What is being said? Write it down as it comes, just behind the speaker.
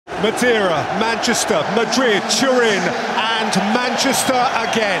Madeira, Manchester, Madrid, Turin and Manchester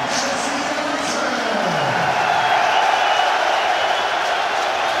again.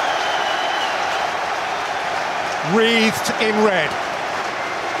 Wreathed in red,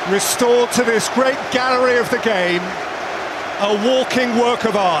 restored to this great gallery of the game, a walking work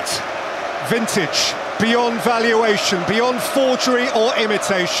of art, vintage, beyond valuation, beyond forgery or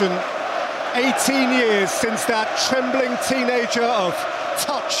imitation. 18 years since that trembling teenager of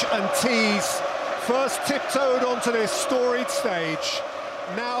touch and tease first tiptoed onto this storied stage.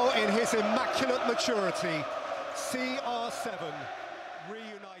 Now in his immaculate maturity, CR7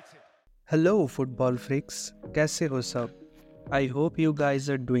 reunited. Hello football freaks, कैसे हो सब? I hope you guys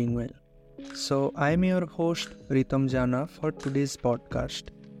are doing well. So I'm your host Ritam जाना for today's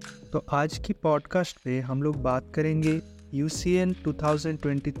podcast. तो आज की podcast पे हम लोग बात करेंगे UCL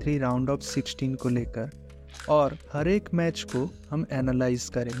 2023 राउंड ऑफ 16 को लेकर और हर एक मैच को हम एनालाइज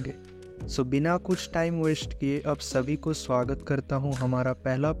करेंगे। सो बिना कुछ टाइम वेस्ट किए अब सभी को स्वागत करता हूँ हमारा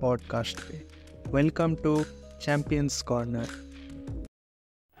पहला पॉडकास्ट पे। Welcome to champions corner.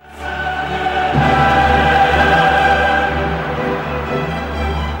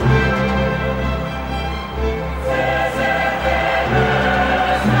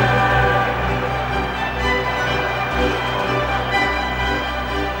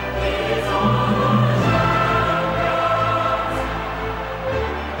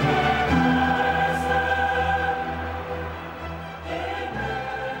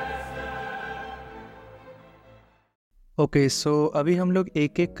 Okay, so अभी हम लोग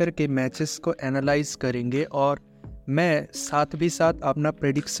एक एक करके मैचेस को एनालाइज करेंगे और मैं साथ भी साथ अपना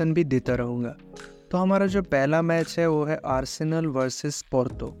प्रेडिक्शन भी देता रहूँगा। तो हमारा जो पहला मैच है वो है आर्सेनल वर्सेस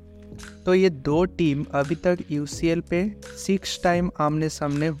पोर्तो। तो ये दो टीम अभी तक यूसीएल पे 6 टाइम आमने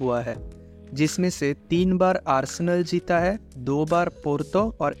सामने हुआ है, जिसमें से 3 बार आर्सेनल जीता है, 2 बार पोर्तो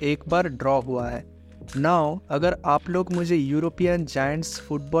और 1 बार ड्रॉ हुआ है। नाउ अगर आप लोग मुझे यूरोपियन जायंट्स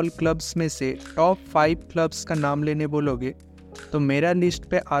फुटबॉल क्लब्स में से टॉप 5 क्लब्स का नाम लेने बोलोगे तो मेरा लिस्ट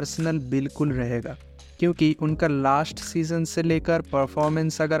पे आर्सेनल बिल्कुल रहेगा, क्योंकि उनका लास्ट सीजन से लेकर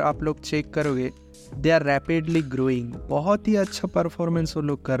परफॉर्मेंस अगर आप लोग चेक करोगे दे आर रैपिडली ग्रोइंग। बहुत ही अच्छा परफॉर्मेंस वो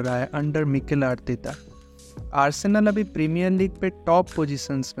लोग कर रहा है अंडर मिकेल आर्टेटा। आर्सेनल अभी प्रीमियर लीग पे टॉप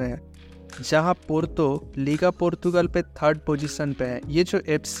पोजीशंस में है, जहां पोर्तो लीगा पोर्तुगल पे 3rd पोजीशन पे है। ये जो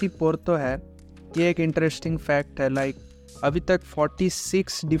FC पोर्तो है ये एक इंटरेस्टिंग फैक्ट है, लाइक अभी तक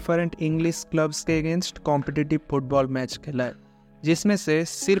 46 डिफरेंट इंग्लिश क्लब्स के अगेंस्ट कॉम्पिटिटिव फुटबॉल मैच खेला है, जिसमें से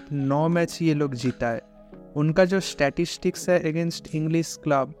सिर्फ 9 मैच ये लोग जीता है। उनका जो स्टैटिस्टिक्स है अगेंस्ट इंग्लिश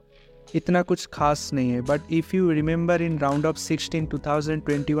क्लब इतना कुछ खास नहीं है, but if you remember in round of 16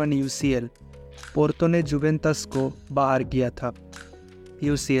 2021 UCL Porto ने जुवेंटस को बाहर किया था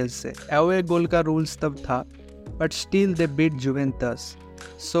UCL से। अवे गोल का रूल्स तब था, but still they beat Juventus.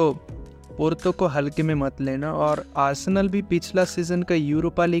 So Porto को हल्के में मत लेना। और आर्सेनल भी पिछला सीजन का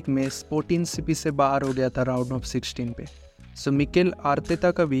यूरोपा लीग में स्पोर्टिंग सीपी से बाहर हो गया था राउंड ऑफ 16 पे। सो मिकेल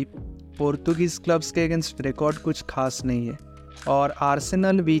आर्टेटा का भी पोर्तुगीज क्लब्स के अगेंस्ट रिकॉर्ड कुछ खास नहीं है, और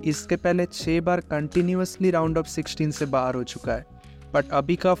आर्सेनल भी इसके पहले 6 बार कंटिन्यूसली राउंड ऑफ 16 से बाहर हो चुका है। बट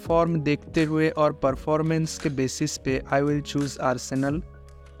अभी का फॉर्म देखते हुए और परफॉर्मेंस के बेसिस पे आई विल चूज़ आर्सेनल।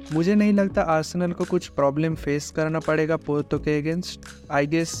 मुझे नहीं लगता आर्सेनल को कुछ प्रॉब्लम फेस करना पड़ेगा पोर्तो के अगेंस्ट। आई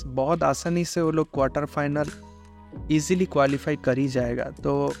गेस बहुत आसानी से वो लोग क्वार्टर फाइनल इजीली क्वालिफाई कर ही जाएगा।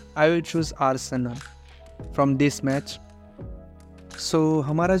 तो I will choose Arsenal from this match. So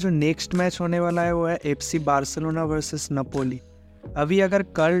हमारा जो नेक्स्ट मैच होने वाला है वो है FC बार्सिलोना वर्सेस नपोली। अभी अगर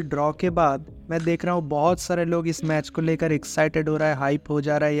कल ड्रॉ के बाद मैं देख रहा हूँ बहुत सारे लोग इस मैच को लेकर एक्साइटेड हो रहा है, हाइप हो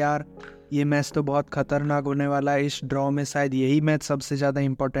जा रहा है, यार ये मैच तो बहुत खतरनाक होने वाला है, इस ड्रॉ में शायद यही मैच सबसे ज़्यादा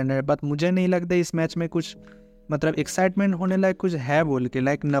इंपॉर्टेंट है। बट मुझे नहीं लगता इस मैच में कुछ मतलब एक्साइटमेंट होने लायक कुछ है बोल के।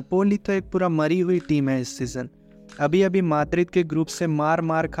 लाइक नपोली तो एक पूरा मरी हुई टीम है इस सीज़न। अभी माद्रिद के ग्रुप से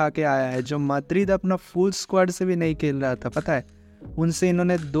मार खा के आया है, जो माद्रिद अपना फुल स्क्वाड से भी नहीं खेल रहा था, पता है। उनसे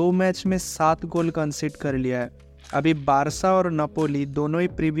इन्होंने 2 मैच में 7 गोल कंसीड कर लिया है। अभी बारसा और नपोली दोनों ही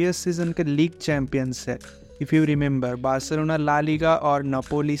प्रीवियस सीजन के लीग चैंपियंस है, if you remember. Barcelona La Liga और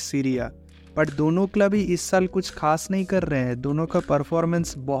नपोली सीरिया। बट दोनों क्लब ही इस साल कुछ खास नहीं कर रहे हैं, दोनों का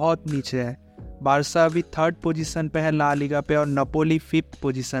परफॉर्मेंस बहुत नीचे है। बारसा अभी 3rd पोजीशन पे है ला लीगा पे और नपोली 5th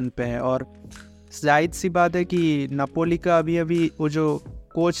पोजीशन पे है। और जाहिर सी बात है कि नपोली का अभी वो जो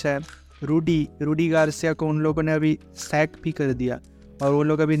कोच है रूडी गार्सिया को उन लोगों ने अभी सैक भी कर दिया, और वो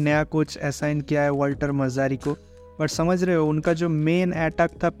लोग अभी नया कोच असाइन किया है वाल्टर मज़ारी को। बट समझ रहे हो उनका जो मेन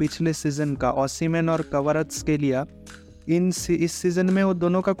अटैक था पिछले सीजन का ओसिमेन और कवरत्स के लिए, इस सीजन में वो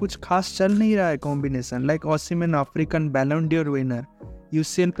दोनों का कुछ खास चल नहीं रहा है कॉम्बिनेशन। लाइक ओसिमेन अफ्रीकन बैलन डॉर विनर,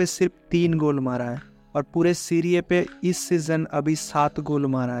 यूसीएल पे सिर्फ 3 गोल मारा है, और पूरे सीरिए पे इस सीज़न अभी 7 गोल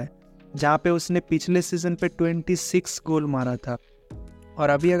मारा है, जहाँ पे उसने पिछले सीज़न पे 26 गोल मारा था। और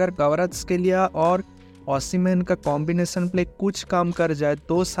अभी अगर कवरेत्स्केलिया और ओसिमेन का कॉम्बिनेशन प्ले कुछ काम कर जाए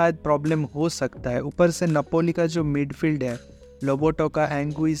तो शायद प्रॉब्लम हो सकता है। ऊपर से नपोली का जो मिडफील्ड है, लोबोटोका,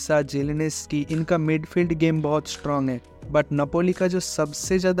 एंगुइसा, जेलेनेस्की, इनका मिडफील्ड गेम बहुत स्ट्रांग है। बट नपोली का जो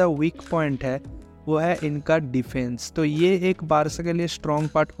सबसे ज़्यादा वीक पॉइंट है वो है इनका डिफेंस। तो ये एक बारसा के लिए स्ट्रॉन्ग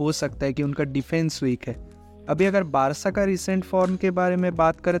पार्ट हो सकता है कि उनका डिफेंस वीक है। अभी अगर बारसा का रिसेंट फॉर्म के बारे में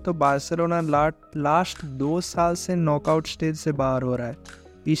बात करें तो बार्सिलोना लास्ट 2 साल से नॉकआउट स्टेज से बाहर हो रहा है।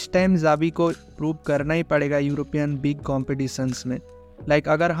 इस टाइम जावी को प्रूव करना ही पड़ेगा यूरोपियन बिग कॉम्पिटिशन्स में।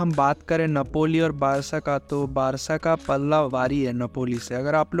 अगर हम बात करें नपोली और बारसा का, तो बारसा का पल्ला वारी है नपोली से।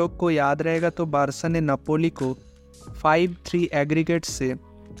 अगर आप लोग को याद रहेगा तो बारसा ने नपोली को 5-3 एग्रीगेट से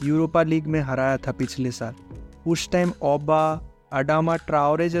यूरोपा लीग में हराया था पिछले साल। उस टाइम ओबा, अडामा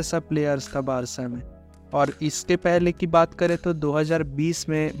ट्राओरे जैसा प्लेयर्स था बारसा में। और इसके पहले की बात करें तो 2020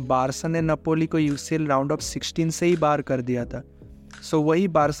 में बारसा ने नपोली को यूसीएल राउंड ऑफ 16 से ही बाहर कर दिया था। सो वही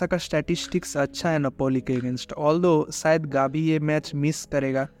बारसा का स्टैटिस्टिक्स अच्छा है नपोली के अगेंस्ट। ऑल्दो शायद गावी ये मैच मिस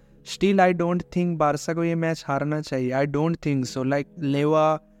करेगा, still I don't think Barca को ये मैच हारना चाहिए। I don't think so.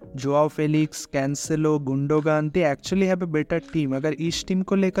 Lewa, Joao Felix, Cancelo, Gundogan, they actually have a better team. अगर इस टीम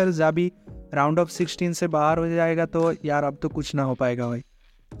को लेकर जावी राउंड ऑफ 16 से बाहर हो जाएगा तो यार अब तो कुछ ना हो पाएगा भाई।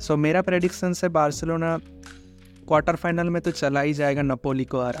 सो मेरा प्रेडिक्शन है बार्सिलोना क्वार्टर फाइनल में तो चला ही जाएगा नपोली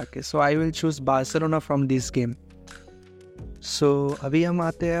को हरा के। सो I will choose Barcelona from this game. सो अभी हम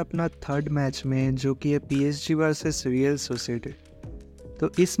आते हैं अपना थर्ड मैच में, जो कि है PSG वर्सेस रियल सोसाइटी। तो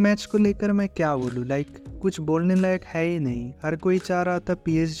इस मैच को लेकर मैं क्या बोलूँ, कुछ बोलने लायक है ही नहीं। हर कोई चाह रहा था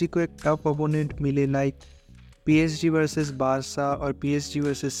PSG को एक टफ ओपोनेंट मिले, PSG वर्सेस बारसा और PSG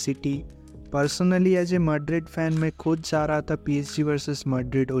versus City. Personally as a Madrid fan मैं खुद चाह रहा था PSG वर्सेस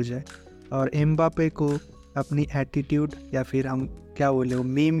मैड्रिड हो जाए और एम्बापे को अपनी एटीट्यूड, या फिर हम क्या बोले वो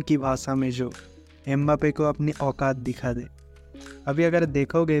मीम की भाषा में, जो एम्बापे को अपनी औकात दिखा दे। अभी अगर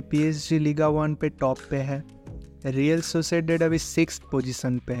देखोगे PSG लीगा 1 पे टॉप पे है, रियल सोसाइटेड अभी 6th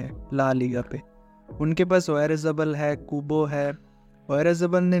पोजीशन पे है ला लीगा पे। उनके पास ओयारज़ाबल है, कुबो है।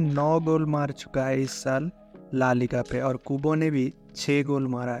 ओयारज़ाबल ने 9 गोल मार चुका है इस साल ला लीगा पे और कुबो ने भी 6 गोल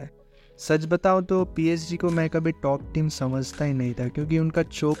मारा है। सच बताओ तो PSG को मैं कभी टॉप टीम समझता ही नहीं था, क्योंकि उनका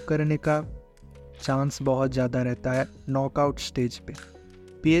चोक करने का चांस बहुत ज़्यादा रहता है नॉकआउट स्टेज पे।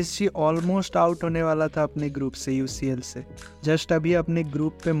 PSG ऑलमोस्ट आउट होने वाला था अपने ग्रुप से, UCL से। जस्ट अभी अपने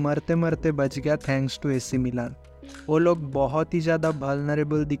ग्रुप पे मरते मरते बच गया थैंक्स टू AC मिलान। वो लोग बहुत ही ज़्यादा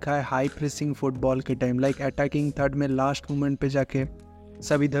वल्नरेबल दिखाए हाई प्रेसिंग फुटबॉल के टाइम, अटैकिंग थर्ड में लास्ट मोमेंट पे जाके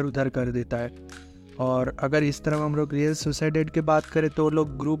सब इधर उधर कर देता है। और अगर इस तरह हम लोग रियल सोसाइटेड की बात करें तो वो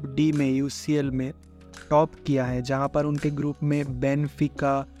लोग ग्रुप D में UCL में टॉप किया है, जहाँ पर उनके ग्रुप में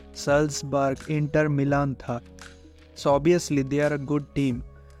बेनफिका, सल्जबर्ग, इंटर मिलान था। So obviously they are a good team.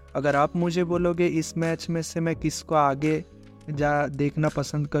 अगर आप मुझे बोलोगे इस मैच में से मैं किसको आगे देखना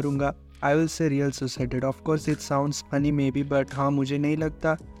पसंद करूँगा, I will say Real Sociedad. Of course it sounds funny maybe, but हाँ मुझे नहीं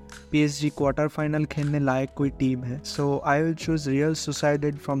लगता PSG क्वार्टर फाइनल खेलने लायक कोई टीम है। So I will choose Real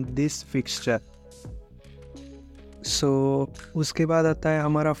Sociedad from this fixture. So उसके बाद आता है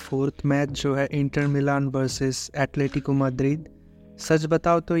हमारा फोर्थ मैच, जो है Inter Milan versus Atletico Madrid. सच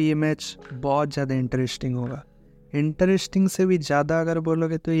बताओ तो ये मैच बहुत ज़्यादा इंटरेस्टिंग होगा। इंटरेस्टिंग से भी ज़्यादा अगर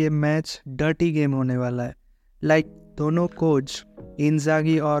बोलोगे तो ये मैच डर्टी गेम होने वाला है। दोनों कोच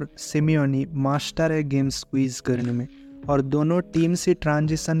इंजागी और सिमियोनी मास्टर है गेम स्क्वीज करने में, और दोनों टीम से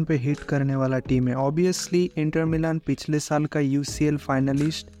ट्रांजिशन पे हिट करने वाला टीम है। ऑब्वियसली इंटर मिलान पिछले साल का UCL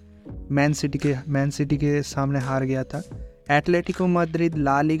फाइनलिस्ट मैन सिटी के सामने हार गया था। एटलेटिको मैड्रिड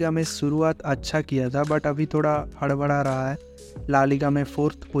ला लीगा में शुरुआत अच्छा किया था, बट अभी थोड़ा हड़बड़ा रहा है। ला लीगा में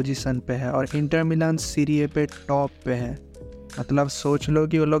 4th पोजीशन पे है और इंटर मिलान सीरिए पे टॉप पे है। मतलब सोच लो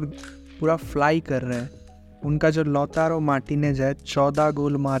कि वो लोग पूरा फ्लाई कर रहे हैं। उनका जो लौतारो मार्टिनेज है 14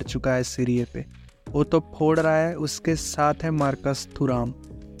 गोल मार चुका है सीरिए पे, वो तो फोड़ रहा है। उसके साथ है मार्कस थुराम,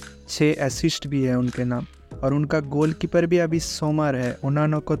 6 असिस्ट भी है उनके नाम। और उनका गोलकीपर भी अभी सोमर है।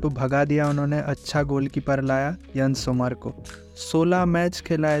 उन्होंने को तो भगा दिया उन्होंने, अच्छा गोलकीपर लाया यन सोमर को। 16 मैच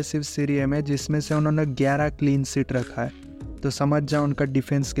खेला है सिर्फ सीरिए में, जिसमें से उन्होंने 11 क्लीन सीट रखा है। तो समझ जाओ उनका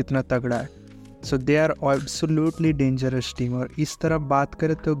डिफेंस कितना तगड़ा है। So they are absolutely dangerous team. और इस तरफ बात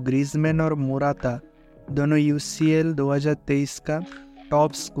करें तो ग्रीजमैन और मोराता दोनों UCL 2023 का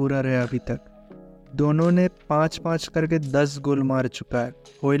टॉप स्कोरर है अभी तक। दोनों ने 5-5 करके 10 गोल मार चुका है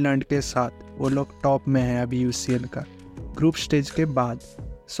होयलैंड के साथ। वो लोग टॉप में है अभी UCL का ग्रुप स्टेज के बाद।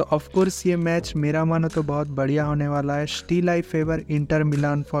 सो ऑफकोर्स ये मैच मेरा मानो तो बहुत बढ़िया होने वाला है। Still I favour Inter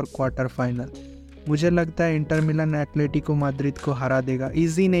Milan for quarter final. मुझे लगता है इंटर मिलान एटलेटिको मैड्रिड को हरा देगा।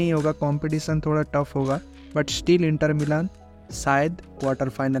 इजी नहीं होगा, कंपटीशन थोड़ा टफ होगा, बट स्टिल इंटर मिलान शायद क्वार्टर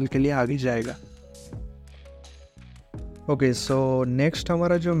फाइनल के लिए आगे जाएगा। ओके, सो नेक्स्ट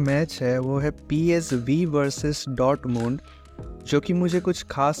हमारा जो मैच है वो है PSV वर्सेस डॉर्टमुंड, जो कि मुझे कुछ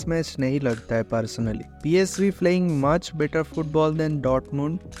खास मैच नहीं लगता है personally. PSV playing much better football than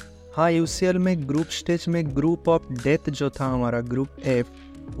Dortmund. हाँ, UCL में ग्रुप स्टेज में ग्रुप ऑफ डेथ जो था हमारा ग्रुप F,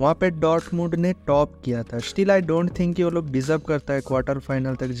 वहाँ पे डॉर्टमुंड ने टॉप किया था। स्टिल आई डोंट थिंक कि वो लोग डिजर्व करता है क्वार्टर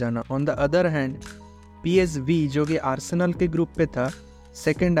फाइनल तक जाना। On the other hand PSV जो कि आर्सेनल के ग्रुप पे था,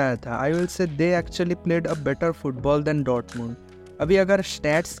 सेकंड आया था। I will say they actually played a better football than Dortmund. अभी अगर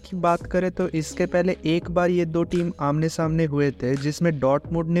स्टैट्स की बात करें तो इसके पहले एक बार ये दो टीम आमने सामने हुए थे जिसमें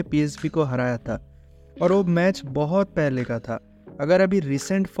डॉर्टमुंड ने PSV को हराया था, और वो मैच बहुत पहले का था। अगर अभी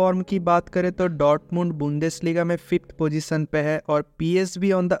रिसेंट फॉर्म की बात करें तो डॉर्टमुंड बुंदेसलीगा में 5th पोजीशन पे है, और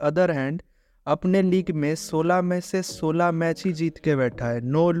PSV on the other hand अपने लीग में 16 में से 16 मैच ही जीत के बैठा है।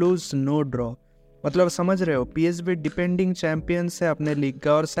 नो लूज नो ड्रॉ, मतलब समझ रहे हो, PSV डिपेंडिंग चैंपियंस है अपने लीग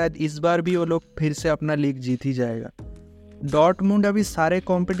का, और शायद इस बार भी वो लोग फिर से अपना लीग जीत ही जाएगा। डॉर्टमुंड अभी सारे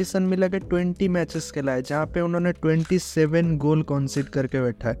कंपटीशन में लगे 20 मैचेस के लाए, जहाँ पे उन्होंने 27 गोल कॉन्सीड करके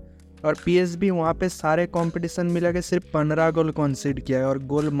बैठा है, और PSV वहाँ पे सारे कंपटीशन में लगे सिर्फ 15 गोल कॉन्सीड किया है और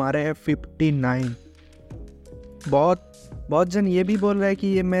गोल मारे हैं 59। बहुत जन ये भी बोल रहा है कि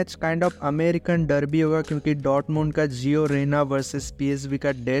ये match kind of American derby होगा, क्योंकि डॉर्टमुंड का जियो रेना वर्सेस PSV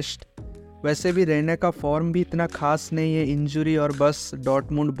का डेस्ट। वैसे भी रेना का फॉर्म भी इतना खास नहीं है, इंजरी, और बस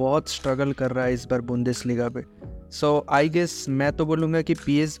डॉर्टमुंड बहुत स्ट्रगल कर रहा है इस बार बुंदेसलीगा पे। सो आई गेस मैं तो बोलूँगा कि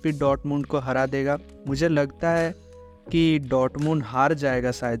PSV डॉर्टमुंड को हरा देगा। मुझे लगता है कि डॉर्टमुंड हार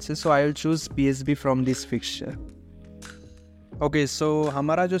जाएगा शायद से, so I will choose PSV from this fixture. Okay, so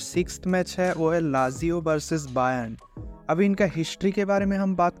हमारा जो 6th मैच है वो है लाजियो वर्सेस बायर्न। अभी इनका हिस्ट्री के बारे में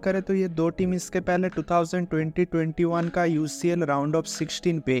हम बात करें तो ये दो टीम इसके पहले 2020-21 का UCL राउंड ऑफ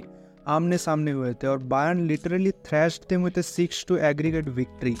 16 पे आमने सामने हुए थे, और Bayern literally thrashed them with 6-2 aggregate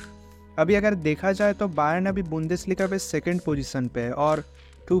victory. अभी अगर देखा जाए तो बायर्न अभी बुंदेसलीगा पे 2nd पोजीशन पे है, और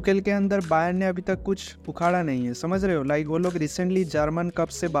टूकेल के अंदर बायर्न ने अभी तक कुछ उखाड़ा नहीं है, समझ रहे हो। लाइक वो लोग रिसेंटली जर्मन कप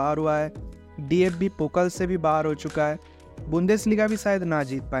से बाहर हुआ है, DFB पोकल से भी बाहर हो चुका है, बुंदेसलीगा भी शायद ना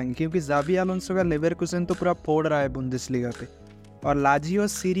जीत पाएंगे, क्योंकि जाबी अलोंसो का लेवरकुसेन तो पूरा फोड़ रहा है बुंदेसलीगा पे, और लाजियो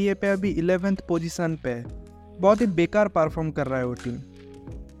सीरिए पे अभी 11th पोजीशन पे है। बहुत ही बेकार परफॉर्म कर रहा है वो टीम।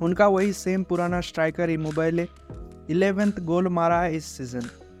 उनका वही सेम पुराना स्ट्राइकर इमोबाइले 11th गोल मारा है इस सीजन।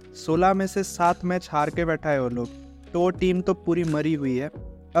 16 में से 7 मैच हार के बैठा है वो लोग, तो टीम तो पूरी मरी हुई है।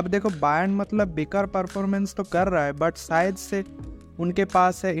 अब देखो बायर्न मतलब बेकार परफॉर्मेंस तो कर रहा है, बट शायद से उनके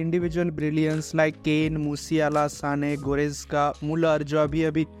पास है individual brilliance like Kane, Musiala, Sane, Goretzka, Muller, जो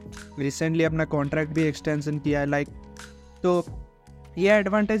अभी रिसेंटली अपना कॉन्ट्रैक्ट भी एक्सटेंशन किया है लाइक। तो ये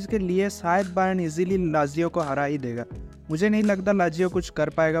एडवांटेज के लिए शायद बायर्न इजीली लाजियो को हरा ही देगा। मुझे नहीं लगता लाजियो कुछ कर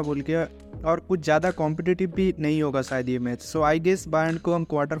पाएगा बोल के, और कुछ ज़्यादा कॉम्पिटिटिव भी नहीं होगा शायद ये match. So I guess Bayern को हम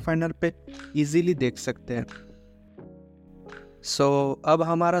क्वार्टर फाइनल पे इजीली देख सकते हैं। सो अब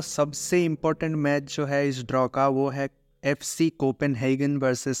हमारा सबसे इम्पोर्टेंट मैच जो है इस ड्रॉ का वो है FC Copenhagen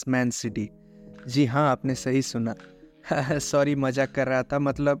versus Man City. जी हाँ, आपने सही सुना। सॉरी, मजाक कर रहा था।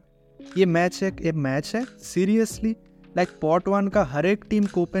 मतलब ये मैच है सीरियसली। लाइक पॉट 1 का हर एक टीम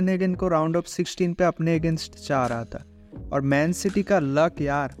कोपेनहेगन को राउंड ऑफ 16 पे अपने अगेंस्ट चाह रहा था, और मैन सिटी का लक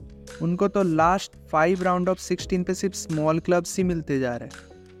यार, उनको तो लास्ट 5 राउंड ऑफ 16 पे सिर्फ स्मॉल क्लब्स ही मिलते जा रहे हैं।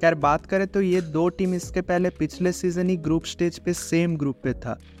 यार बात करें तो ये दो टीम इसके पहले पिछले सीजन ही ग्रुप स्टेज पे सेम ग्रुप पे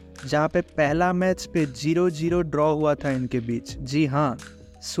था, जहाँ पे पहला मैच पे 0-0 ड्रॉ हुआ था इनके बीच। जी हाँ,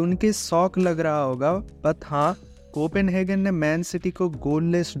 सुन के शौक लग रहा होगा, बट हाँ, कोपेनहेगन ने मैन सिटी को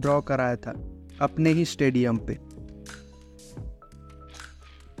गोललेस ड्रॉ कराया था अपने ही स्टेडियम पे।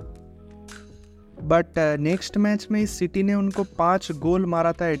 बट नेक्स्ट मैच में इस सिटी ने उनको 5 गोल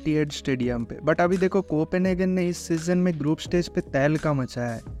मारा था एटीहेड स्टेडियम पे। बट अभी देखो कोपेनहेगन ने इस सीजन में ग्रुप स्टेज पे तहलका मचाया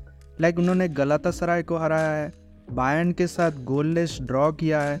है। लाइक उन्होंने गलातासराय को हराया है, बायर्न के साथ गोललेस ड्रॉ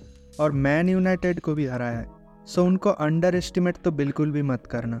किया है, और मैन यूनाइटेड को भी हराया है। सो उनको अंडर एस्टिमेट तो बिल्कुल भी मत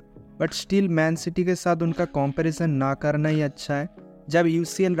करना, बट स्टिल मैन सिटी के साथ उनका कंपैरिजन ना करना ही अच्छा है। जब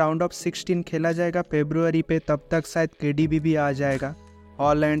UCL राउंड ऑफ 16 खेला जाएगा फरवरी पे, तब तक शायद KDB भी आ जाएगा।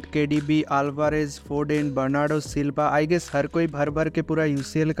 Haaland, KDB, Alvarez, Foden, Bernardo Silva, I guess हर कोई भर भर के पूरा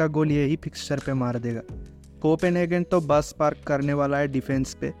UCL का गोल यही फिक्सचर पे मार देगा। कोपेनहेगन तो बस पार्क करने वाला है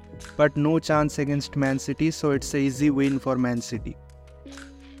डिफेंस पे, but no chance against Man City, so it's a easy win for Man city.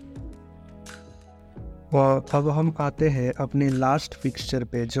 अब हम आते हैं अपने लास्ट फिक्सचर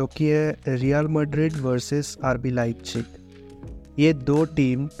पे, जो कि है real Madrid versus RB Leipzig. ये दो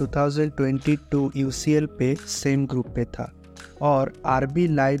टीम 2022 UCL पे सेम ग्रुप पे था। और आरबी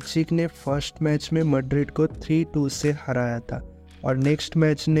लाइप्जिग ने फर्स्ट मैच में मैड्रिड को 3-2 से हराया था और नेक्स्ट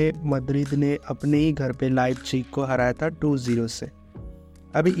मैच ने मैड्रिड ने अपने ही घर पे लाइप्जिग को हराया था 2-0 से।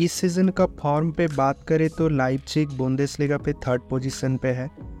 अभी इस सीज़न का फॉर्म पे बात करें तो लाइप्जिग बुंदेसलीगा पे 3rd पोजीशन पे है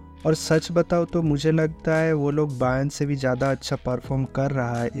और सच बताओ तो मुझे लगता है वो लोग बायर्न से भी ज़्यादा अच्छा परफॉर्म कर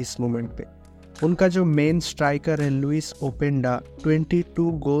रहा है इस मोमेंट पे। उनका जो मेन स्ट्राइकर है लुइस ओपेंडा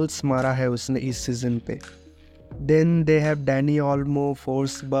 22 गोल्स मारा है उसने इस सीज़न पे। Then they have Danny Olmo,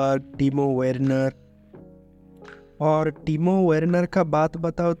 Forsberg, टीमो Werner. और टीमो वेर्नर का बात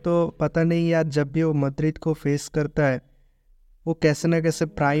बताओ तो पता नहीं यार, जब भी वो मैड्रिड को फेस करता है वो कैसे ना कैसे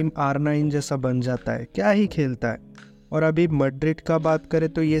प्राइम R9 जैसा बन जाता है, क्या ही खेलता है। और अभी मैड्रिड का बात करें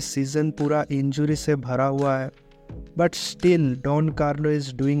तो ये सीज़न पूरा इंजरी से भरा हुआ है, but still don Carlo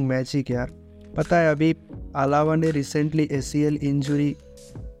is doing magic यार। पता है अभी अलावा ने रिसेंटली ACL इंजरी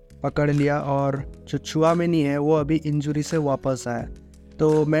पकड़ लिया और जो चुआमेनी है वो अभी इंजरी से वापस आया।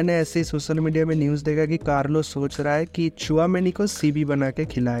 तो मैंने ऐसे ही सोशल मीडिया में न्यूज़ देखा कि कार्लो सोच रहा है कि चुआमेनी को CB बना के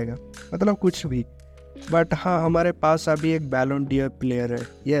खिलाएगा, मतलब कुछ भी। बट हाँ, हमारे पास अभी एक बैलोन डियर प्लेयर है,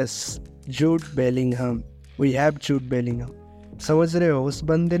 yes, जूड Bellingham. We have जूड Bellingham. समझ रहे हो, उस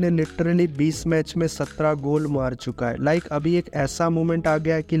बंदे ने लिटरली 20 मैच में 17 गोल मार चुका है। लाइक अभी एक ऐसा मोमेंट आ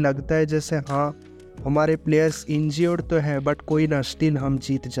गया है कि लगता है जैसे हाँ हमारे प्लेयर्स इंज्योर्ड तो है बट कोई ना, स्टिल हम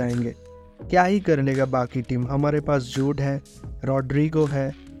जीत जाएंगे। क्या ही कर लेगा बाकी टीम। हमारे पास जूड है, रॉड्रिगो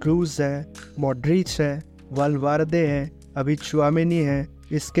है, क्रूज है, मॉड्रिच है, वाल्वार्दे है, अभी चुआमेनी है।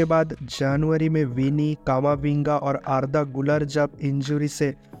 इसके बाद जनवरी में विनी, कामाविंगा और आर्दा गुलर जब इंजरी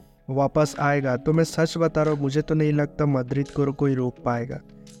से वापस आएगा तो मैं सच बता रहा हूँ, मुझे तो नहीं लगता मैड्रिड को कोई रोक पाएगा।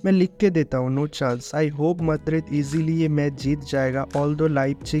 मैं लिख के देता हूँ, no chance. I hope Madrid easily ये मैच जीत जाएगा। ऑल्दो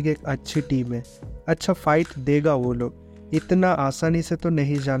लाइप्जिग एक अच्छी टीम है, अच्छा फाइट देगा वो लोग, इतना आसानी से तो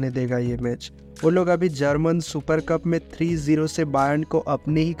नहीं जाने देगा ये मैच। वो लोग अभी जर्मन सुपर कप में 3-0 से बायर्न को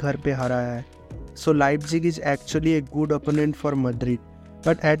अपने ही घर पे हराया है। So Leipzig is actually a good opponent for Madrid,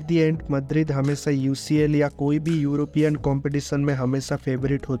 but at the end Madrid हमेशा UCL या कोई भी यूरोपियन कंपटीशन में हमेशा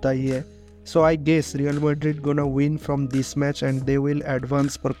फेवरेट होता ही है। So I guess Real Madrid gonna win from this match and they will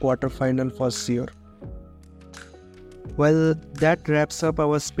advance for quarter final for sure. Well, that wraps up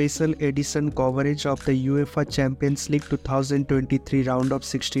our special edition coverage of the UEFA Champions League 2023 round of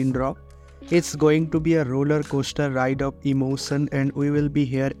 16 draw. It's going to be a roller coaster ride of emotion and we will be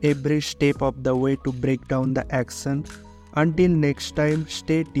here every step of the way to break down the action. Until next time,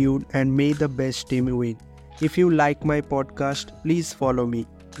 stay tuned and may the best team win. If you like my podcast, please follow me.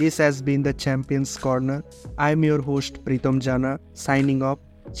 This has been the Champions Corner. I'm your host Pritam Jana, signing off.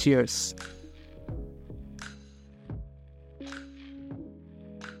 Cheers.